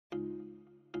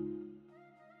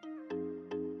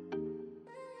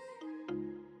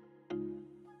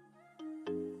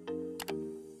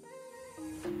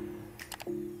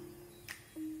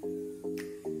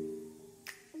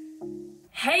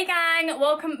Hey gang,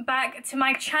 welcome back to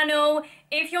my channel.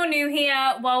 If you're new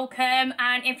here, welcome,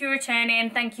 and if you're returning,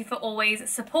 thank you for always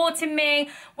supporting me.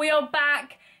 We are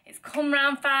back. It's come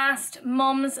round fast.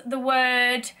 Mum's the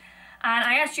word. And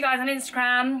I asked you guys on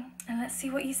Instagram, and let's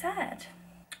see what you said.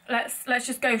 Let's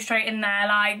just go straight in there.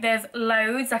 Like, there's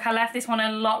loads. Like, I left this one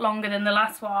a lot longer than the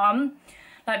last one.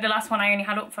 Like, the last one I only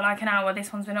had up for like an hour.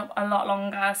 This one's been up a lot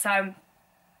longer. So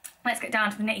let's get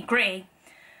down to the nitty-gritty.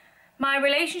 My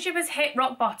relationship has hit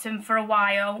rock bottom for a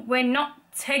while. We're not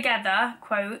together,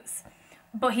 quotes,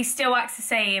 but he still acts the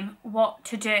same. What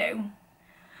to do?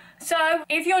 So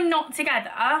if you're not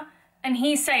together and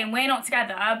he's saying we're not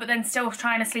together, but then still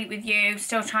trying to sleep with you,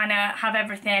 still trying to have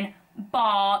everything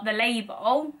bar the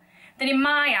label, then in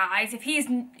my eyes, if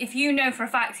you know for a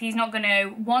fact he's not going to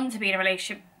want to be in a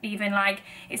relationship, even like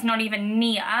it's not even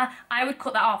near, I would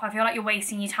cut that off. I feel like you're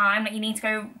wasting your time. Like, you need to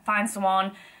go find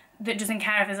someone that doesn't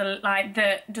care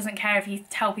if doesn't care if you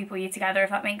tell people you're together,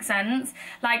 if that makes sense.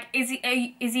 Like, is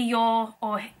he your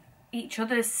or each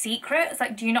other's secrets?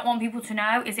 Like, do you not want people to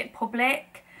know? Is it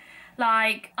public?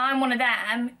 Like, I'm one of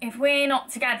them. If we're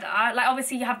not together, like,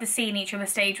 obviously you have to see in each other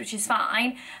stage, which is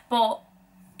fine, but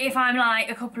if I'm like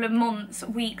a couple of months,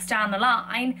 weeks down the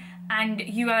line and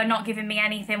you are not giving me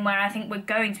anything where I think we're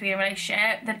going to be in a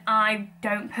relationship, then I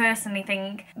don't personally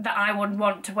think that I would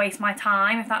want to waste my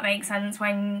time, if that makes sense.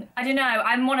 When, I don't know,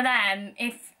 I'm one of them,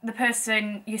 if the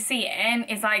person you're seeing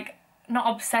is like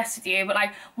not obsessed with you, but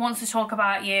like wants to talk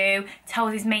about you,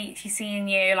 tells his mates he's seeing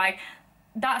you, like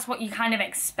that's what you kind of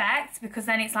expect, because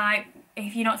then it's like,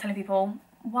 if you're not telling people,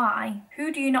 why?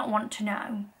 Who do you not want to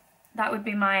know? That would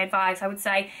be my advice. I would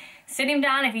say sit him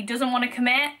down. If he doesn't want to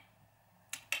commit,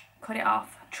 cut it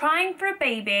off. Trying for a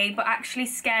baby but actually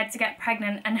scared to get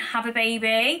pregnant and have a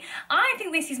baby. I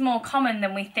think this is more common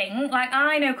than we think. Like,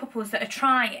 I know couples that are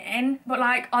trying but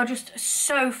like are just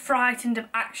so frightened of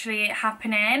actually it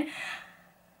happening.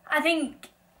 I think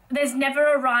there's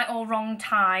never a right or wrong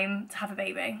time to have a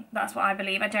baby. That's what I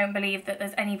believe. I don't believe that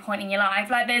there's any point in your life.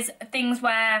 Like, there's things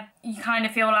where you kind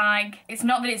of feel like it's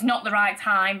not that it's not the right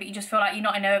time, but you just feel like you're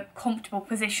not in a comfortable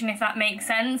position, if that makes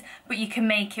sense, but you can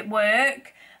make it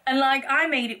work. And like, I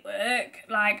made it work.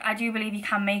 Like, I do believe you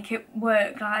can make it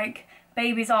work. Like,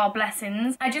 babies are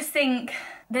blessings. I just think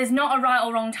there's not a right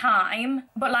or wrong time,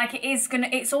 but like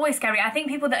it's always scary. I think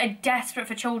people that are desperate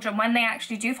for children, when they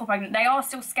actually do fall pregnant, they are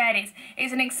still scared.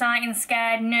 It's an exciting,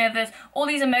 scared, nervous, all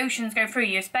these emotions go through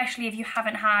you, especially if you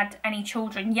haven't had any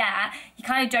children yet. You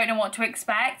kind of don't know what to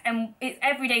expect, and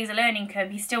every day is a learning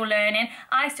curve. You're still learning.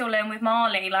 I still learn with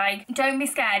Marley. Like, don't be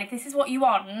scared. If this is what you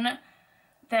want,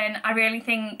 then I really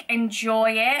think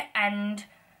enjoy it, and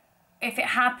if it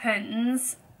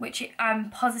happens, which I'm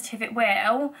positive it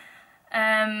will,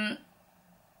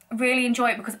 really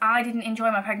enjoy it, because I didn't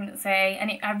enjoy my pregnancy,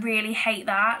 and I really hate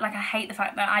that. Like, I hate the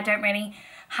fact that I don't really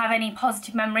have any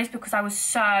positive memories because I was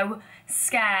so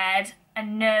scared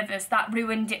and nervous. That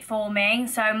ruined it for me.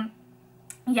 So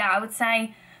yeah, I would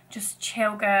say just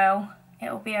chill, girl.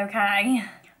 It'll be okay.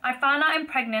 I found out I'm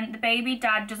pregnant. The baby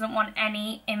dad doesn't want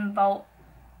any involvement.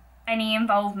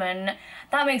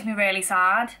 That makes me really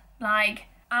sad. Like,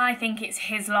 I think it's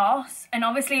his loss, and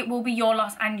obviously it will be your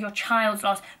loss and your child's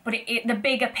loss, but the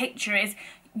bigger picture is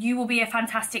you will be a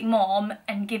fantastic mom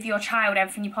and give your child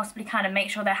everything you possibly can and make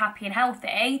sure they're happy and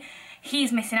healthy.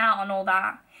 He's missing out on all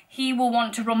that. He will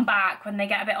want to run back when they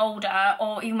get a bit older,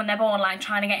 or even when they're born, like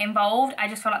trying to get involved. I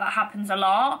just feel like that happens a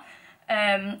lot.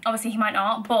 Obviously he might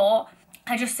not, but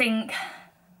I just think,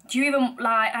 do you even,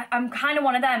 like, I'm kind of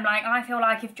one of them. Like, I feel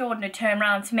like if Jordan had turned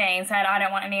around to me and said, I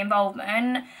don't want any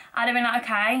involvement, I'd have been like,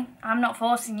 okay, I'm not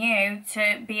forcing you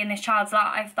to be in this child's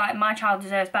life. Like, my child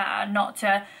deserves better, not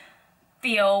to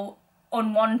feel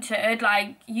unwanted.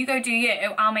 Like, you go do you,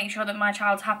 I'll make sure that my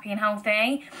child's happy and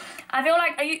healthy. I feel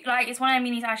like, it's one of them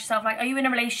you need to ask yourself, like, are you in a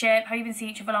relationship? Have you been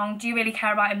seeing each other long? Do you really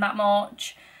care about him that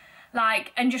much?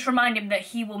 Like, and just remind him that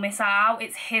he will miss out.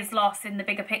 It's his loss in the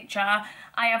bigger picture.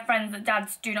 I have friends that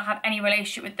dads do not have any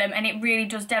relationship with them, and it really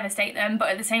does devastate them, but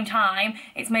at the same time,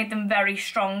 it's made them very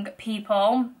strong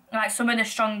people. Like, some of the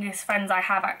strongest friends I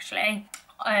have, actually,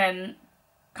 kind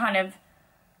of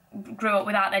grew up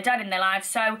without their dad in their lives.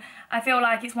 So I feel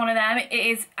like it's one of them.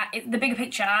 It's the bigger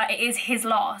picture, it is his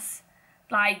loss.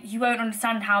 Like, you won't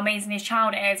understand how amazing his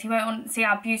child is. You won't see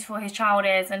how beautiful his child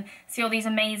is and see all these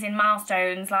amazing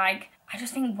milestones. Like, I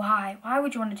just think, why? Why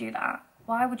would you want to do that?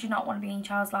 Why would you not want to be in your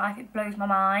child's life? It blows my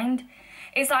mind.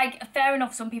 It's like, fair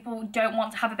enough, some people don't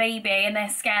want to have a baby and they're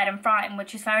scared and frightened,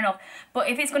 which is fair enough. But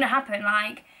if it's going to happen,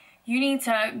 like, you need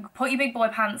to put your big boy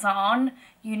pants on.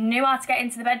 You knew how to get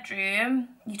into the bedroom.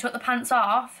 You took the pants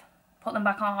off, put them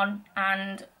back on,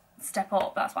 and step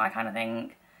up. That's what I kind of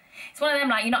think. it's one of them,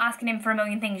 like, you're not asking him for a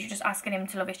million things, you're just asking him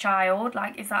to love his child.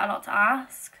 Like, is that a lot to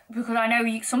ask? Because I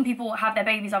know some people have their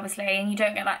babies, obviously, and you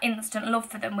don't get that instant love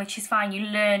for them, which is fine. You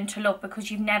learn to love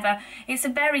because you've never... It's a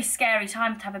very scary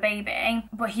time to have a baby,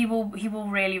 but he will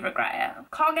really regret it.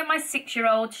 Can't get my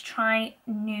 6-year-old to try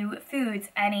new foods.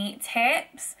 Any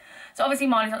tips? So obviously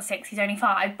Marley's not 6, he's only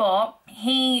 5, but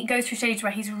he goes through stages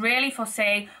where he's really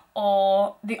fussy,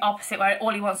 or the opposite, where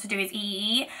all he wants to do is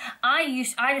eat. I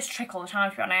just trick all the time,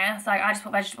 to be honest. Like, I just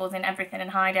put vegetables in everything and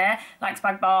hide it, like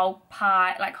spag bowl,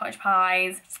 pie, like cottage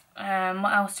pies.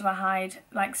 What else do I hide?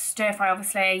 Like stir fry,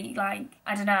 obviously. Like,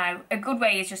 I don't know, a good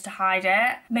way is just to hide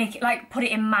it, make it, like, put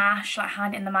it in mash, like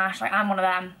hide it in the mash. Like, I'm one of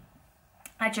them.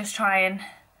 I just try and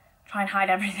hide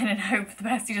everything and hope for the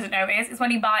best he doesn't notice. It's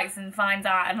when he bites and finds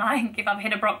out, and like, if I've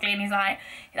hid a broccoli and he's like,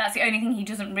 that's the only thing he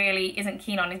isn't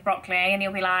keen on is broccoli, and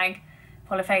he'll be like,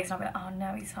 pull a face, and I'll be like, oh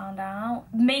no, he's found out.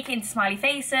 Make it into smiley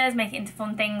faces, make it into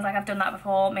fun things. Like, I've done that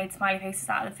before, made smiley faces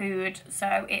out of the food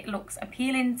so it looks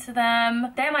appealing to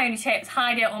them. They're my only tips.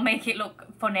 Hide it or make it look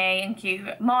funny and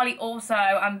cute. Marley also,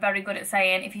 I'm very good at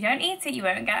saying, if you don't eat it, you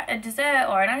won't get a dessert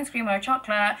or an ice cream or a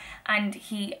chocolate, and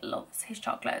he loves his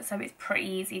chocolate, so it's pretty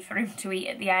easy for him to eat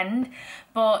at the end.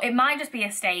 But it might just be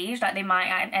a stage, like they might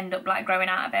end up like growing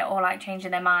out of it or like changing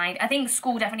their mind. I think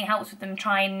school definitely helps with them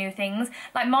trying new things.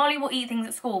 Like, Marley will eat things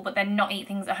at school but then not eat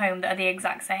things at home that are the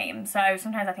exact same, so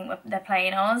sometimes I think they're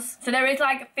playing us. So there is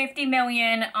like 50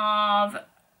 million of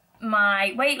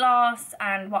my weight loss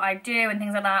and what I do and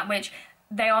things like that, which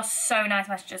they are so nice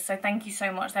messages, so thank you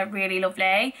so much, they're really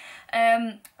lovely.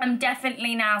 I'm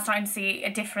definitely now starting to see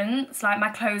a difference. Like, my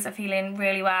clothes are feeling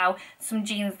really well. Some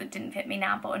jeans that didn't fit me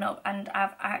now button up, and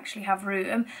I actually have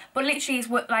room. But literally it's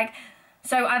like,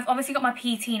 so I've obviously got my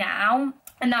PT now,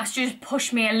 and that's just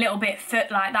pushed me a little bit for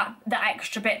like that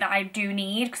extra bit that I do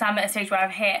need, because I'm at a stage where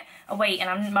I've hit a weight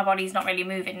and my body's not really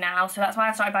moving now. So that's why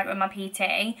I started back with my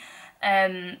PT.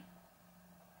 And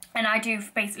I do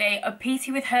basically a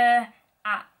PT with her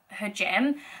at her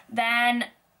gym, then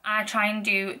I try and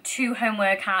do 2 home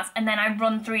workouts, and then I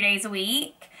run 3 days a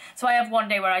week. So I have one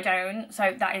day where I don't,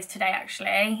 so that is today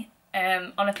actually.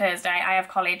 On a Thursday I have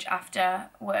college after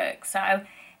work, so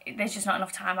there's just not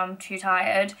enough time, I'm too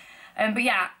tired. But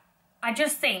yeah, I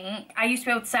just think, I used to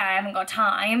be able to say I haven't got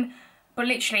time, but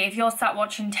literally if you're sat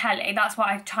watching telly, that's what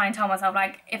I try and tell myself,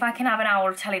 like, if I can have an hour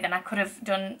of telly, then I could have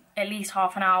done at least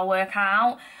half an hour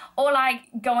workout. Or like,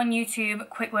 go on YouTube,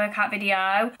 quick workout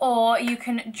video, or you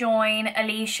can join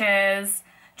Alicia's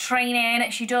training.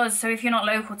 She does, so if you're not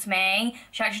local to me,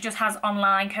 she actually just has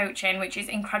online coaching, which is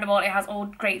incredible. It has all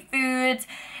great foods,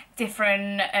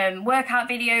 different workout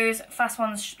videos, fast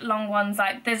ones, long ones,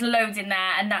 like there's loads in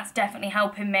there, and that's definitely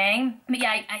helping me. But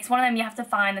yeah, it's one of them, you have to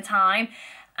find the time,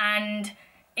 and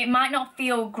it might not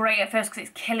feel great at first because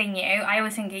it's killing you. I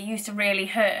always think it used to really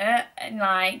hurt, and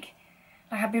like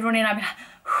I'd be running, I'd be like,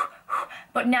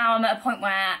 but now I'm at a point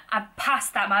where I've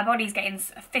passed that, my body's getting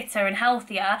fitter and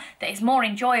healthier, that it's more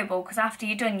enjoyable, because after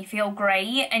you're done you feel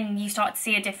great and you start to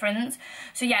see a difference.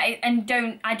 So yeah, and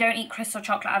I don't eat crystal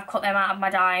chocolate, I've cut them out of my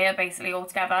diet basically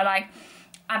altogether. Like,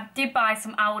 I did buy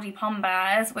some Aldi Pom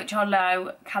Bears, which are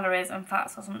low calories and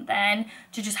fats or something,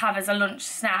 to just have as a lunch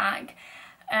snack.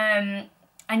 And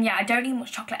yeah, I don't eat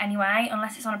much chocolate anyway,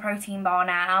 unless it's on a protein bar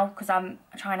now, because I'm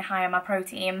trying to higher my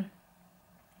protein.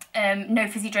 No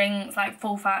fizzy drinks, like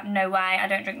full fat, no way, I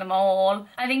don't drink them all.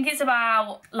 I think it's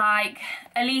about, like,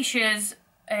 Alicia's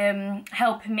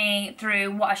helping me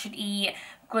through what I should eat,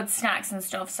 good snacks and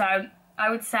stuff, so I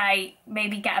would say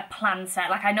maybe get a plan set.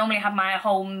 Like, I normally have my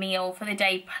whole meal for the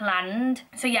day planned.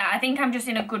 So yeah, I think I'm just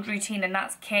in a good routine, and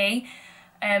that's key.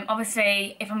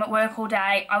 Obviously, if I'm at work all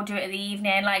day, I'll do it in the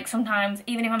evening. Like, sometimes,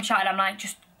 even if I'm shattered, I'm like,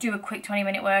 just do a quick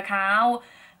 20-minute workout.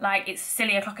 Like, it's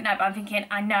silly o'clock at night, but I'm thinking,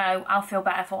 I know I'll feel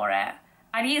better for it.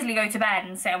 I'd easily go to bed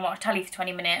and sit and watch telly for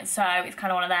 20 minutes, so it's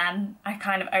kind of one of them. I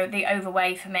kind of, the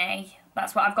overweight for me,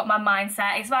 that's what I've got my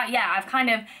mindset. It's about, yeah, I've kind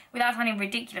of, without sounding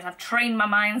ridiculous, I've trained my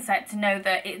mindset to know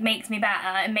that it makes me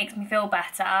better, it makes me feel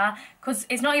better, because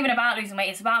it's not even about losing weight,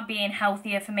 it's about being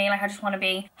healthier for me. Like, I just want to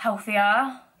be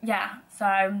healthier. Yeah,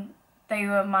 so they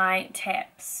were my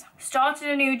tips. Started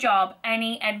a new job,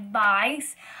 any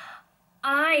advice?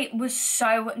 I was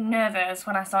so nervous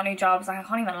when I start new jobs, like, I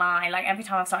can't even lie. Like, every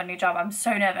time I start a new job, I'm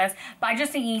so nervous. But I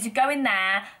just think you need to go in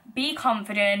there, be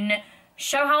confident,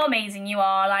 show how amazing you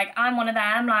are. Like, I'm one of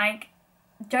them, like,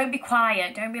 don't be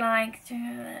quiet, don't be like,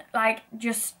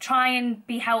 just try and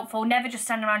be helpful. Never just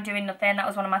stand around doing nothing. That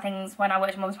was one of my things when I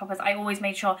worked at Mum's Poppers. I always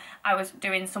made sure I was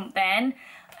doing something.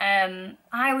 I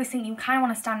always think you kind of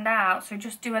want to stand out, so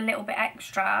just do a little bit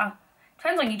extra.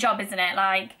 Depends on your job, isn't it?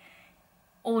 Like,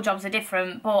 all jobs are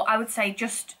different, but I would say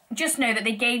just know that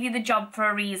they gave you the job for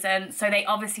a reason, so they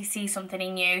obviously see something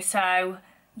in you. So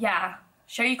yeah,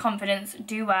 show your confidence,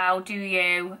 do well, do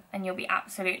you, and you'll be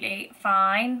absolutely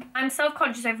fine. I'm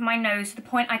self-conscious over my nose to the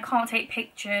point I can't take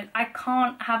pictures. I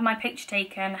can't have my picture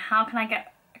taken. How can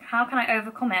I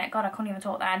overcome it? God, I couldn't even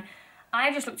talk then.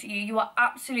 I just looked at you. You are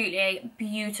absolutely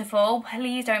beautiful.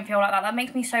 Please don't feel like that. That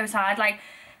makes me so sad. Like,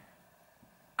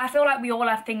 I feel like we all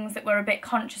have things that we're a bit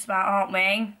conscious about, aren't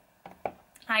we?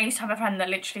 I used to have a friend that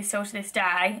literally still to this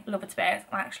day, love her to bits,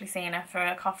 I'm actually seeing her for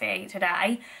a coffee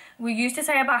today. We used to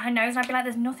say about her nose, and I'd be like,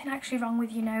 there's nothing actually wrong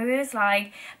with your nose,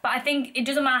 like, but I think it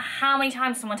doesn't matter how many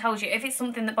times someone tells you, if it's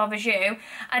something that bothers you,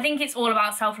 I think it's all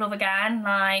about self-love again.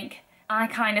 Like, I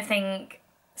kind of think,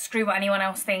 screw what anyone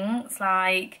else thinks.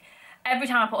 Like, every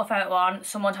time I put a photo on,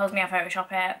 someone tells me I Photoshop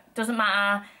it. Doesn't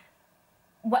matter,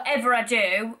 whatever I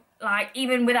do, like,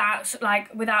 even without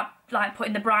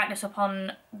putting the brightness up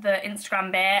on the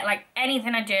Instagram bit, like,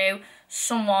 anything I do,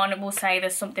 someone will say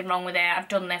there's something wrong with it, I've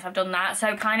done this, I've done that.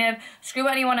 So kind of screw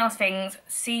what anyone else thinks,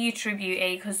 see your true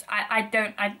beauty, because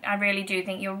I really do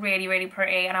think you're really, really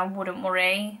pretty, and I wouldn't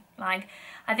worry. Like,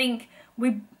 I think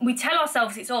we tell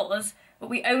ourselves it's us, but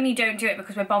we only don't do it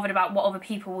because we're bothered about what other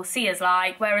people will see us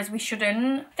like, whereas we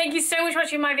shouldn't. Thank you so much for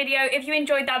watching my video. If you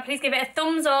enjoyed that, please give it a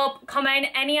thumbs up, comment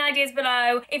any ideas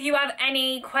below. If you have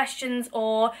any questions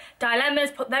or dilemmas,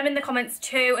 put them in the comments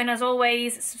too. And as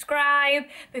always, subscribe,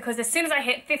 because as soon as I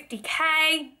hit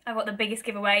 50k, I've got the biggest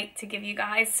giveaway to give you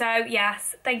guys. So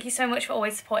yes, thank you so much for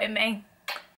always supporting me.